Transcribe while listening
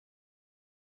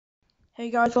Hey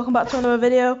guys, welcome back to another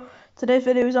video. Today's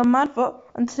video is on Madfut,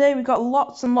 and today we got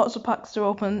lots and lots of packs to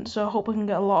open, so I hope we can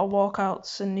get a lot of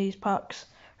walkouts in these packs.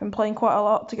 I'm playing quite a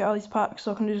lot to get all these packs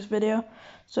so I can do this video.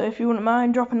 So if you wouldn't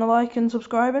mind dropping a like and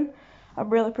subscribing, I'd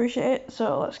really appreciate it.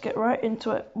 So let's get right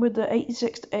into it with the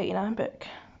 86 to 89 pick.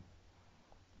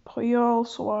 Puyol,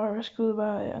 Suarez,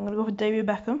 Koulibaly. I'm going to go for David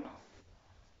Beckham.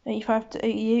 85 to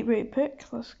 88 rate pick.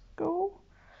 Let's go.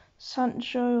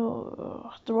 Sancho.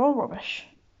 They're all rubbish.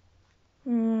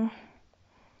 Who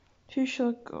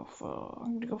should I go for?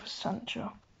 I'm gonna go for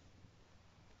Sancho.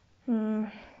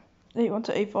 81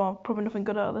 to 84. Probably nothing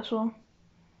good out of this one.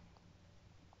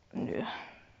 Yeah.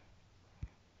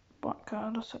 Black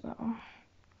card. I'll take that one.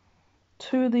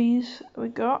 Two of these we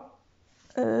got.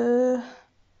 This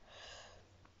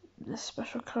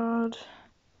special card.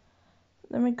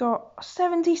 Then we got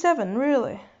 77.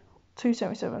 Really? Two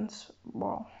 77s.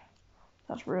 Wow.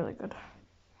 That's really good.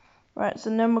 Right, so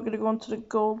then we're going to go on to the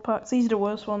gold packs. These are the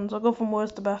worst ones. I'll go from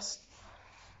worst to best.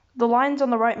 The lines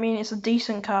on the right mean it's a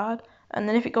decent card, and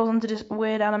then if it goes onto this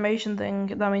weird animation thing,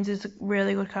 that means it's a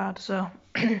really good card, so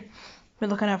we're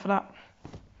looking out for that.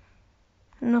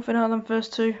 Nothing out of them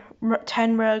first two.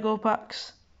 10 rare gold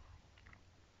packs.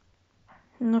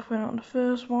 Nothing out of the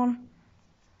first one.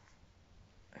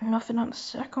 Nothing out of the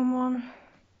second one.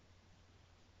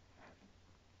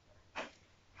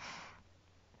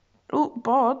 Oh,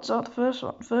 boards out the first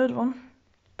one, third one.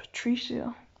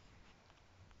 Patricio.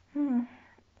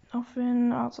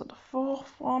 Nothing out of the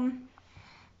fourth one.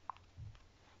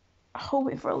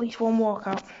 Hoping for at least one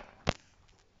walkout.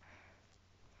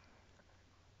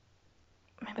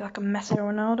 Maybe like a Messi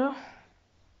or Ronaldo.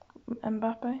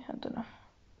 Mbappe, I don't know.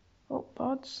 Oh,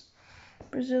 boards.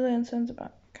 Brazilian centre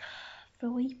back.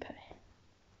 Felipe.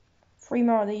 3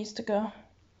 more of these to go.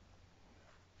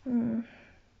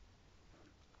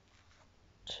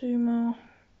 2 more.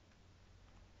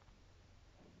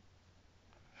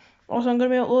 Also, I'm going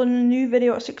to be uploading a new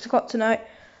video at 6 o'clock tonight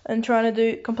and trying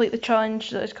to complete the challenge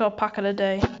that is called Pack of the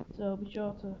Day. So be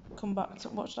sure to come back to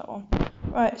watch that one.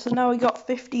 Right, so now we got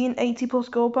 15 80 plus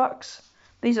gold packs.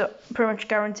 These are pretty much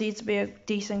guaranteed to be a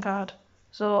decent card.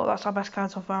 So that's our best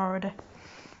card so far already.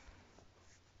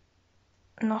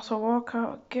 Not a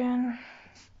walkout again.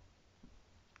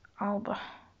 Alba.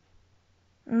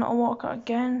 Not a walkout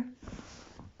again.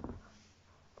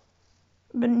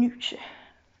 Benucci.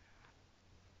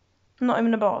 Not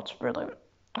even the boards, brilliant.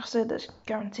 I said there's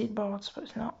guaranteed boards, but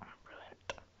it's not.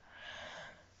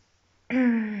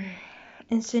 Brilliant.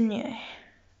 Insigne.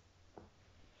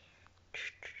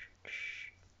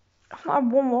 I've not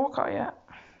had one walkout yet.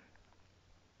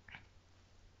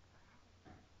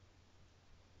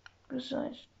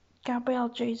 Gabriel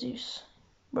Jesus.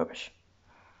 Rubbish.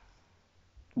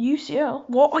 UCL?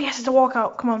 What? Oh yes, it's a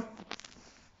walkout. Come on.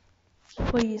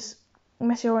 Please.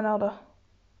 Messi or Ronaldo.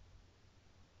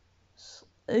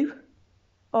 Who?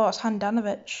 Oh, it's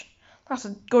Handanovic. That's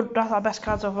our best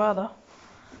card so far though.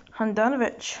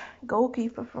 Handanovic,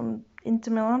 goalkeeper from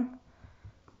Inter Milan.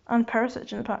 And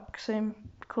Perisic in the pack, same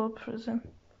club as him.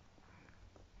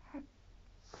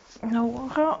 No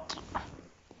walkout.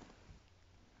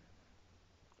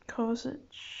 Kovacic.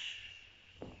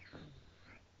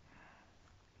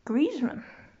 Griezmann.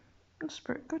 That's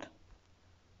pretty good.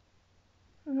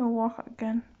 No walkout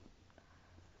again.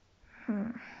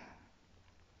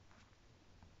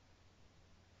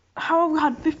 How have we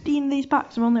had 15 of these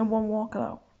packs and only one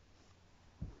walkout?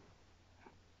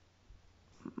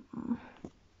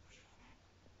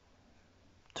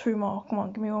 Two more. Come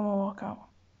on, give me one more walkout.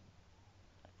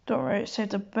 Don't worry, it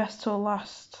saved the best till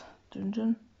last. Dun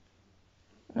dun.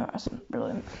 No, that's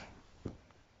brilliant.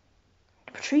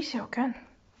 Patricio again.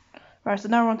 Right, so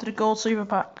now we're on to the gold super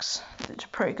packs. Which are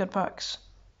pretty good packs.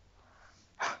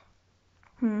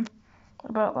 What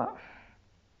about that?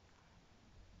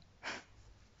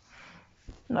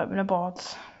 Not even a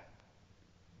boards.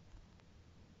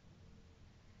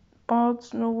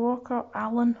 Boards, no walkout.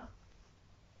 Allen.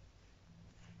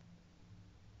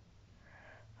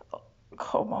 Oh,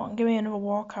 come on, give me another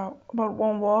walkout. About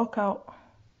one walkout.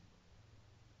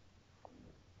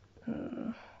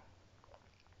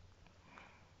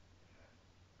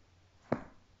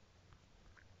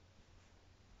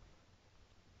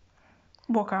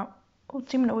 Walkout. Oh,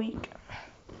 team of the week.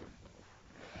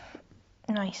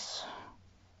 Nice.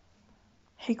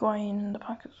 Higuain in the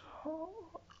pack as well.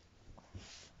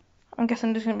 I'm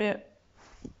guessing there's gonna be a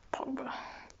Pogba.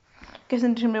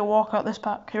 Guessing there's gonna be a walkout this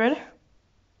pack. You ready?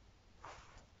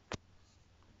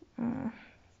 I've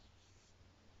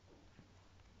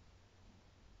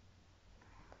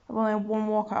only had one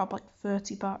walkout of like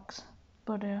 30 packs.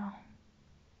 But yeah.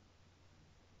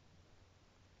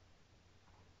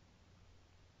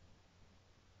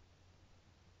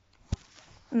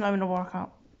 Not even a walkout.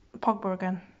 Pogba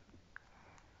again.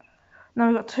 Now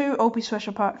we've got 2 OP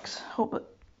special packs. Hope that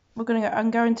we're gonna get. I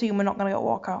can guarantee we're not gonna get a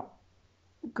walkout.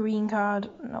 Green card.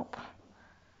 Nope.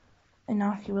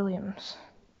 Inaki Williams.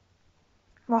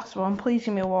 Last one. Please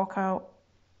give me a walkout.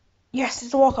 Yes,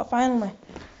 it's a walkout finally.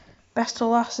 Best to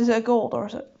last. Is it a gold or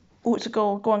is it? Oh, it's a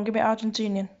gold. Go on, give me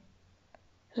Argentinian.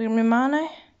 Is it gonna be Mane?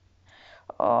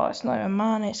 Oh, it's not even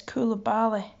Mane. It's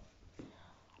Koulibaly.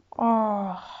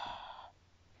 Oh.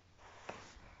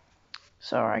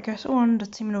 Sorry, I guess. Oh, under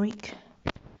team of the week.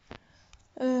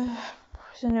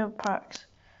 What's in the other packs?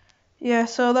 Yeah,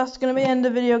 so that's going to be the end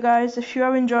of the video, guys. If you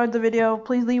have enjoyed the video,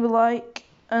 please leave a like.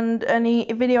 And any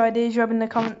video ideas you have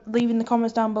leave in the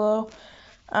comments down below.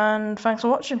 And thanks for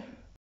watching.